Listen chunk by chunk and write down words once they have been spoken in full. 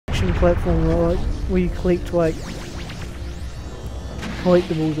action platformer, like where you collect like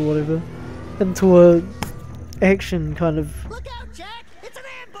collectibles or whatever, into a action kind of Look out, Jak! It's an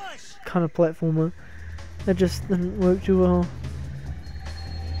ambush! kind of platformer. It just didn't work too well.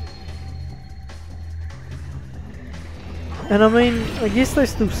 And I mean, I guess they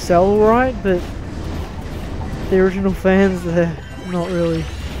still sell right, but the original fans, they're not really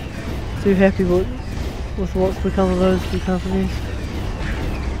too happy with what's become of those two companies.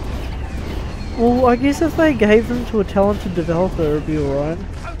 Well, I guess if they gave them to a talented developer, it would be alright.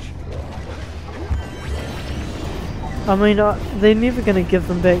 I mean, they're never going to give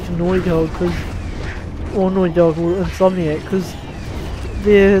them back to Naughty Dog, or Naughty Dog or Insomniac, because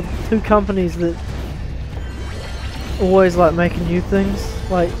they're two companies that always like making new things.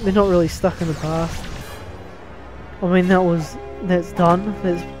 Like, they're not really stuck in the past. I mean, that's done.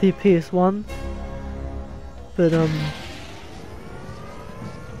 That's their PS1. But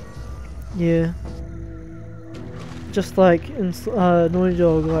yeah. Just like in Naughty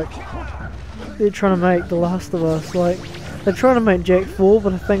Dog, like they're trying to make The Last of Us. Like they're trying to make Jak 4,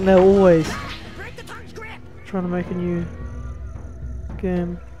 but I think they're always trying to make a new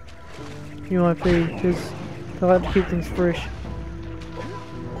game, new IP, because they like to keep things fresh.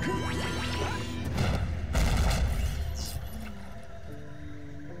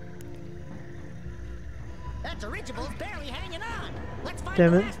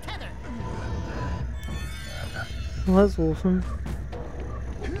 Damn it. Well, that's awesome.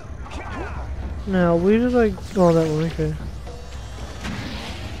 Now, where did I... Oh, that one, okay.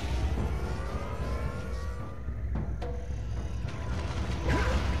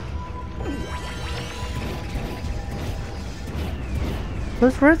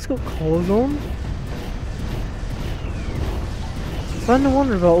 Those rats got collars on? I'm starting to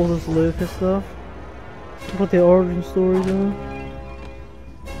wonder about all this lurker stuff. What their origin stories are.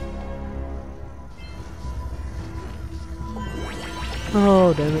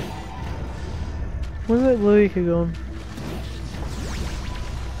 Oh, damn it. Where's that lurker gone?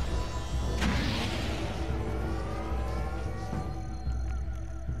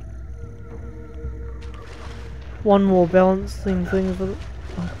 One more balancing thing for it.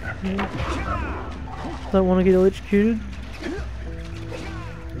 Okay. Don't want to get electrocuted.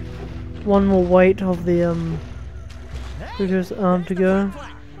 One more weight of the Precursor arm to go.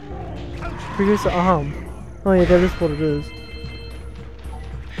 Precursor arm. Oh yeah, that is what it is.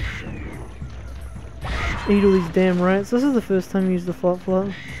 Eat all these damn rats. This is the first time you use the flip-flop.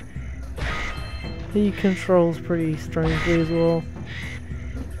 He controls pretty strangely as well.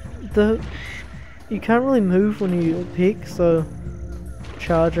 You can't really move when you pick, so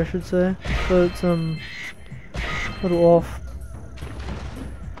charge I should say. So it's a little off.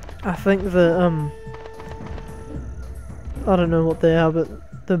 I think the I don't know what they are, but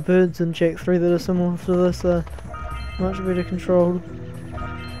the birds in Jak 3 that are similar to this are much better controlled.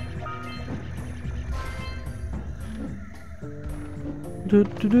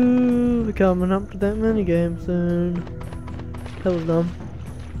 We're coming up to that minigame soon. That was dumb.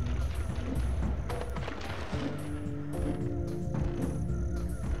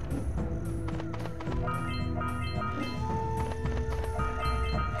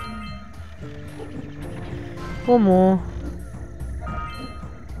 One more.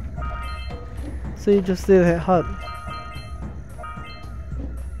 See, just there, that hut.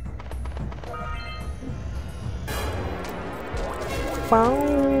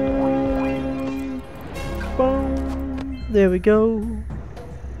 Boom. Boom. There we go.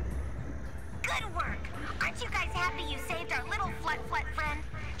 Good work. Aren't you guys happy you saved our little flut friend?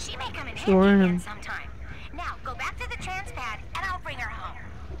 She may come in Sure handy am. again sometime. Now go back to the trans pad and I'll bring her home.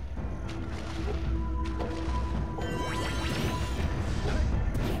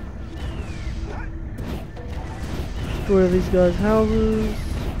 Destroy these guys' houses.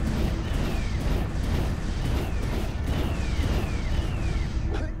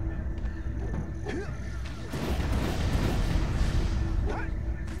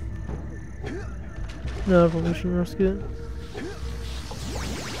 No, I probably shouldn't risk it.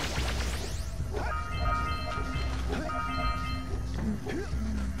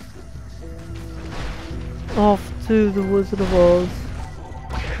 Off to the Wizard of Oz.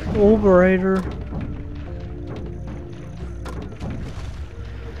 Operator.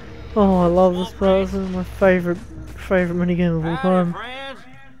 Oh, I love this part. This is my favorite minigame of all time. Friends,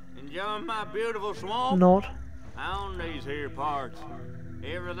 enjoying my beautiful swamp? Not. On these here parts.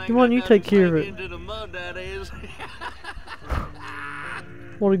 Everything Come on, that you take doesn't care of sink it. into the mud, that is.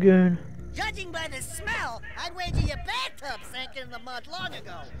 What a goon. Judging by the smell, I'd wager your bathtub sank in the mud long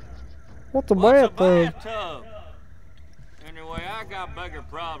ago. What's a What's a bathtub? bathtub? Anyway, I got bigger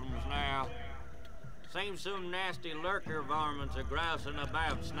problems now. Seems some nasty lurker varmints are grousing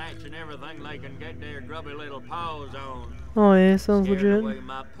about, snatching everything they can get their grubby little paws on. Oh yeah, sounds Scared legit. away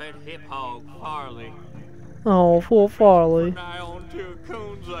my pet hip hog, Farley. Oh, poor Farley. Nigh on to a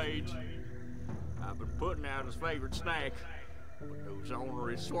coon's age. I've been putting out his favorite snack, but those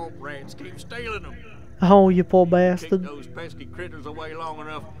ornery swamp rats keep stealing them. Oh, you poor Keep bastard. those pesky critters away long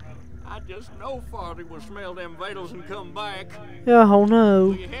enough. I just know Farley will smell them vitals and come back. Yeah, oh no.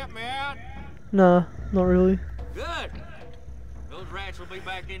 Will you help me out? Nah, not really. Good. Those rats will be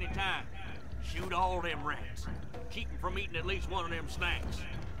back any time. Shoot all them rats. Keep them from eating at least one of them snacks.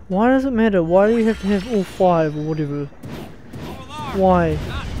 Why does it matter? Why do you have to have all 5 or whatever? Over there. Why?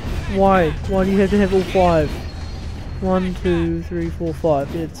 Got it. Why? Why do you have to have all 5? 1, 2, 3, 4,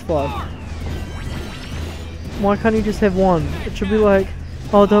 5. Yeah, it's 5. Why can't you just have 1? It should be like,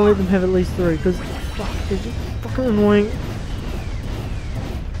 oh, don't let them have at least 3, because fuck, they're just fucking annoying.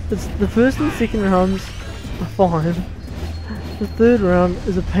 It's the first and second rounds are fine. The third round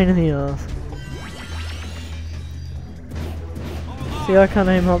is a pain in the ass. See, I can't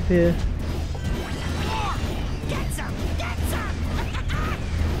aim up here. Get some! Get some!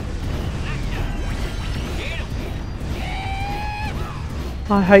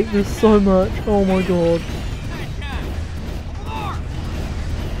 I hate this so much. Oh my god.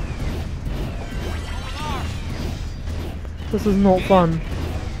 This is not fun.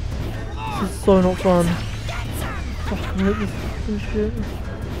 This is so not fun. Fuck, I hate this shit.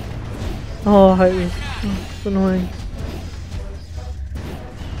 Oh, I hate this. Oh, it's annoying.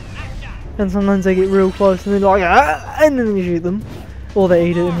 And sometimes they get real close and they're like, ah! And then you shoot them. Or they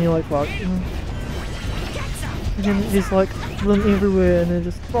eat it and you're like, fuck. And then it's just like them everywhere and they're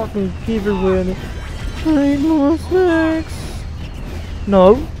just fucking everywhere and they're, I need more snacks.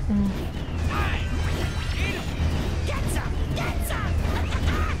 No.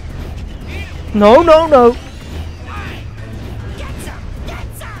 No, no, no.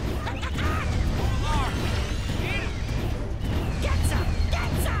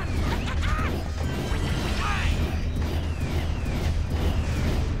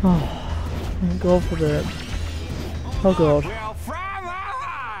 Oh, thank God for that. Oh God. Well, fry my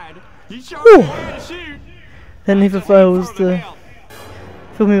hide. You sure Whew. know how to shoot. That never fails to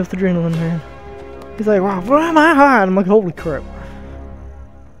fill me with adrenaline, man. He's like, wow, where am I hiding? I'm like, holy crap.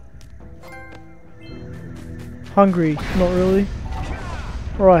 Hungry, not really.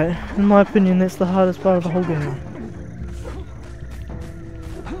 Right, in my opinion, that's the hardest part of the whole game.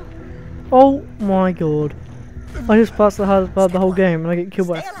 Oh my god. I just passed the hardest part of the whole game and I get killed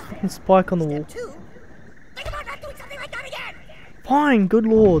by a fucking spike on the wall. Think about not doing something like that again! Fine, good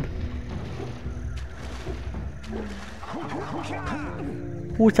lord.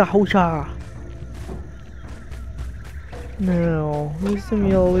 Hoocha hoocha. Now, who's some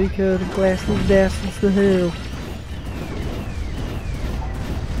yellow liquor to blast these bastards to hell?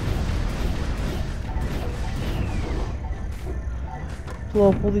 Blow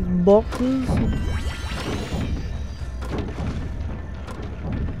up all these boxes.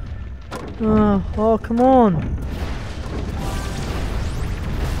 Oh, come on.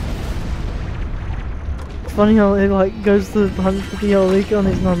 It's funny how it like goes to hunt for the yellow liquor and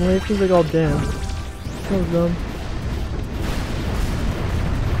there's none left. He's like, oh damn. That was dumb.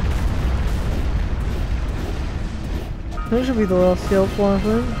 That should be the last scalp fly, I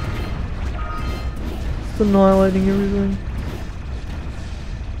think. Just annihilating everything.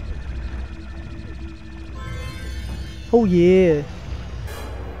 Oh yeah.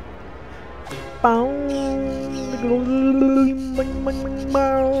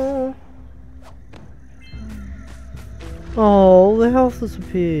 Oh, the health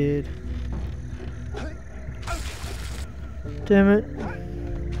disappeared. Damn it.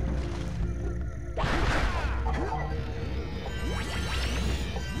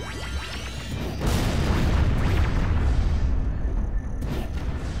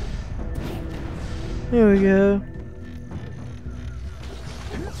 There we go.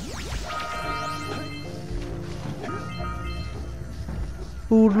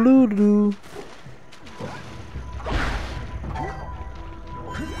 Oodaloo.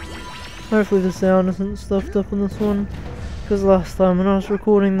 Hopefully the sound isn't stuffed up in this one, because last time when I was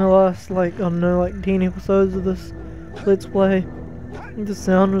recording the last, like, I don't know, like 10 episodes of this Let's Play, the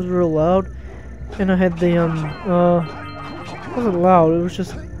sound was real loud, and I had the, it wasn't loud, it was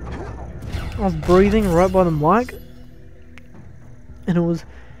just, I was breathing right by the mic, and it was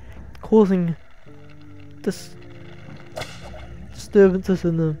causing this disturbances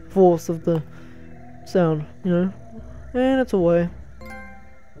in the force of the sound, you know, and it's away.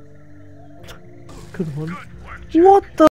 Good one. What the?